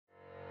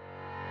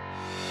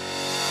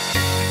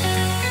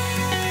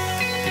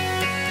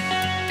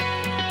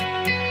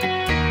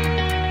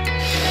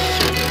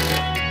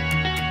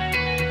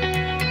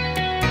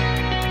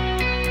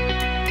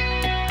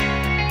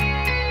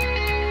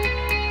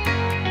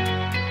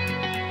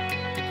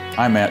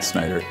I'm Matt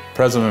Snyder,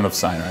 president of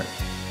SignArt.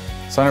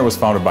 SignArt was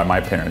founded by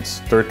my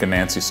parents, Dirk and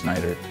Nancy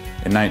Snyder,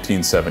 in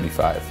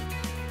 1975.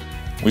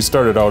 We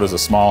started out as a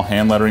small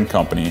hand lettering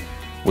company,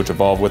 which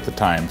evolved with the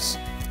times.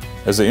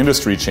 As the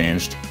industry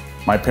changed,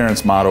 my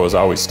parents' motto has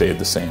always stayed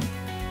the same: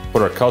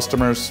 put our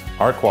customers,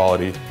 our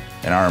quality,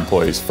 and our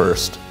employees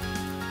first.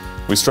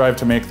 We strive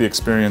to make the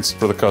experience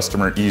for the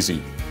customer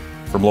easy.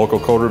 From local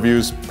code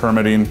reviews,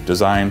 permitting,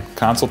 design,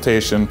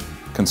 consultation,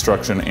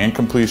 construction, and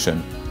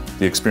completion,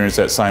 the experience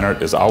at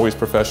SignArt is always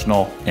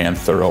professional and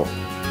thorough.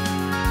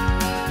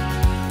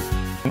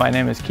 My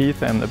name is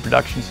Keith. I'm the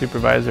production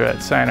supervisor at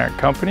SignArt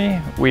Company.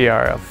 We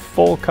are a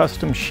full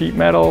custom sheet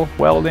metal,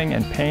 welding,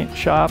 and paint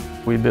shop.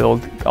 We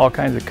build all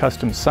kinds of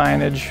custom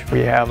signage.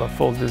 We have a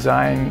full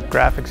design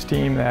graphics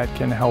team that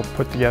can help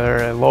put together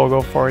a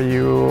logo for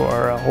you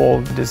or a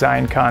whole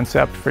design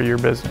concept for your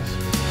business.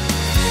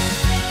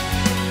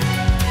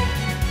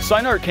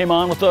 SignArt came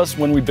on with us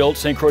when we built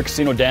St. Croix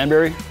Casino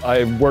Danbury.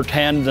 I worked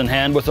hand in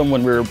hand with them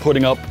when we were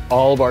putting up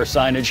all of our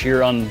signage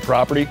here on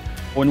property.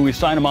 When we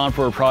sign them on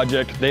for a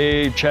project,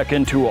 they check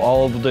into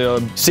all of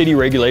the city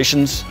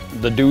regulations,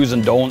 the do's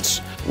and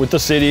don'ts with the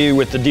city,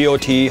 with the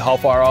DOT, how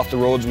far off the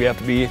roads we have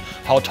to be,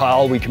 how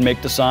tall we can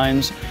make the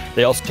signs.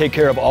 They also take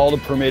care of all the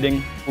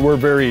permitting. We're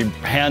very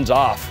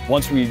hands-off.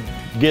 Once we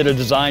get a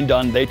design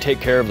done, they take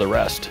care of the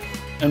rest.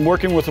 And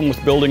working with them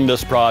with building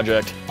this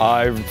project,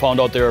 I found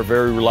out they're a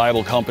very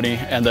reliable company.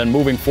 And then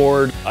moving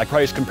forward, I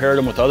price compared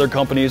them with other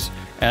companies,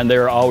 and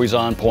they're always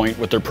on point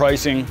with their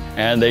pricing,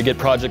 and they get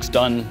projects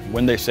done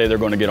when they say they're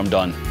going to get them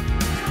done.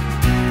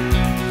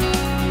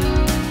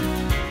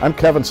 I'm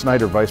Kevin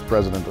Snyder, Vice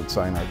President at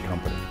SignArt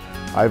Company.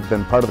 I've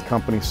been part of the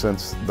company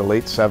since the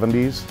late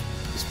 70s.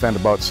 Spent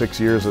about 6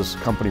 years as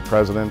company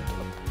president.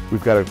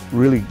 We've got a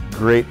really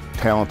great,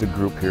 talented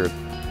group here.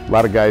 A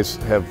lot of guys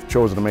have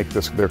chosen to make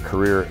this their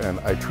career, and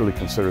I truly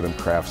consider them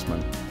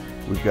craftsmen.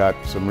 We've got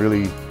some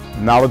really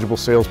knowledgeable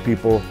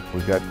salespeople.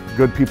 We've got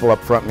good people up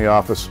front in the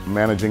office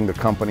managing the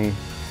company,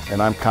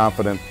 and I'm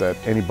confident that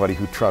anybody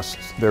who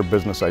trusts their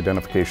business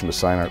identification to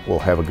SignArt will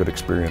have a good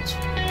experience.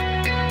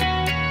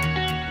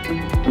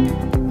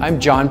 I'm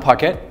John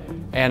Puckett,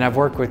 and I've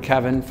worked with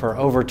Kevin for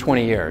over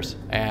 20 years.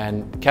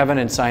 And Kevin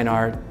and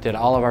SignArt did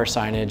all of our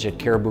signage at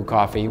Caribou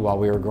Coffee while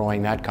we were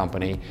growing that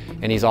company,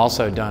 and he's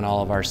also done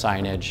all of our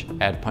signage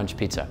at Punch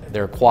Pizza.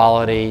 Their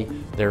quality,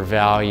 their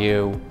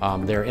value,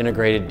 their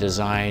integrated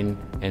design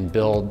and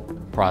build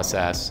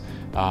process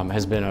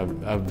has been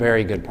a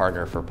very good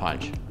partner for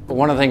Punch. But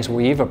one of the things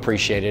we've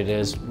appreciated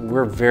is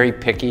we're very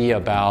picky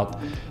about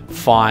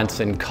fonts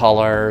and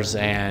colors,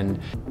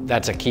 and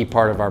that's a key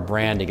part of our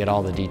brand to get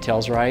all the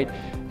details right.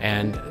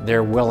 And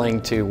they're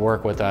willing to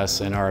work with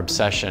us in our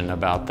obsession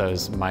about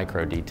those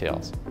micro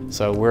details.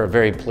 So we're a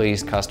very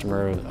pleased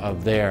customer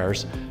of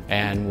theirs,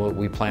 and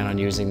we plan on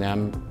using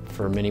them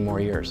for many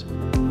more years.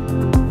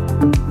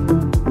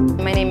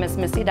 My name is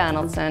Missy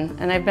Donaldson,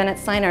 and I've been at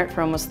SignArt for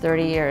almost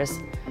 30 years.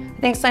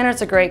 I think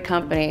SignArt's a great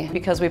company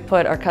because we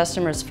put our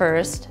customers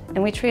first,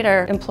 and we treat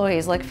our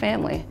employees like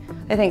family.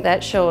 I think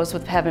that shows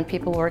with having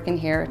people working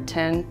here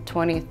 10,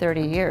 20,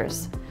 30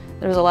 years.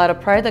 There's a lot of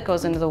pride that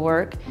goes into the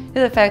work, and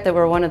the fact that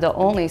we're one of the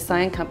only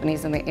sign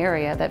companies in the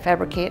area that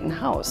fabricate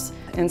in-house.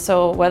 And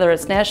so whether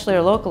it's nationally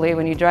or locally,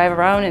 when you drive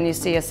around and you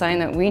see a sign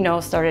that we know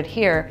started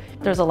here,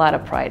 there's a lot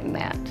of pride in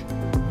that.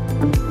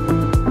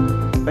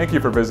 Thank you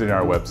for visiting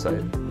our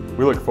website.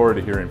 We look forward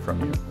to hearing from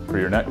you for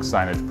your next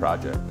signage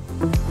project.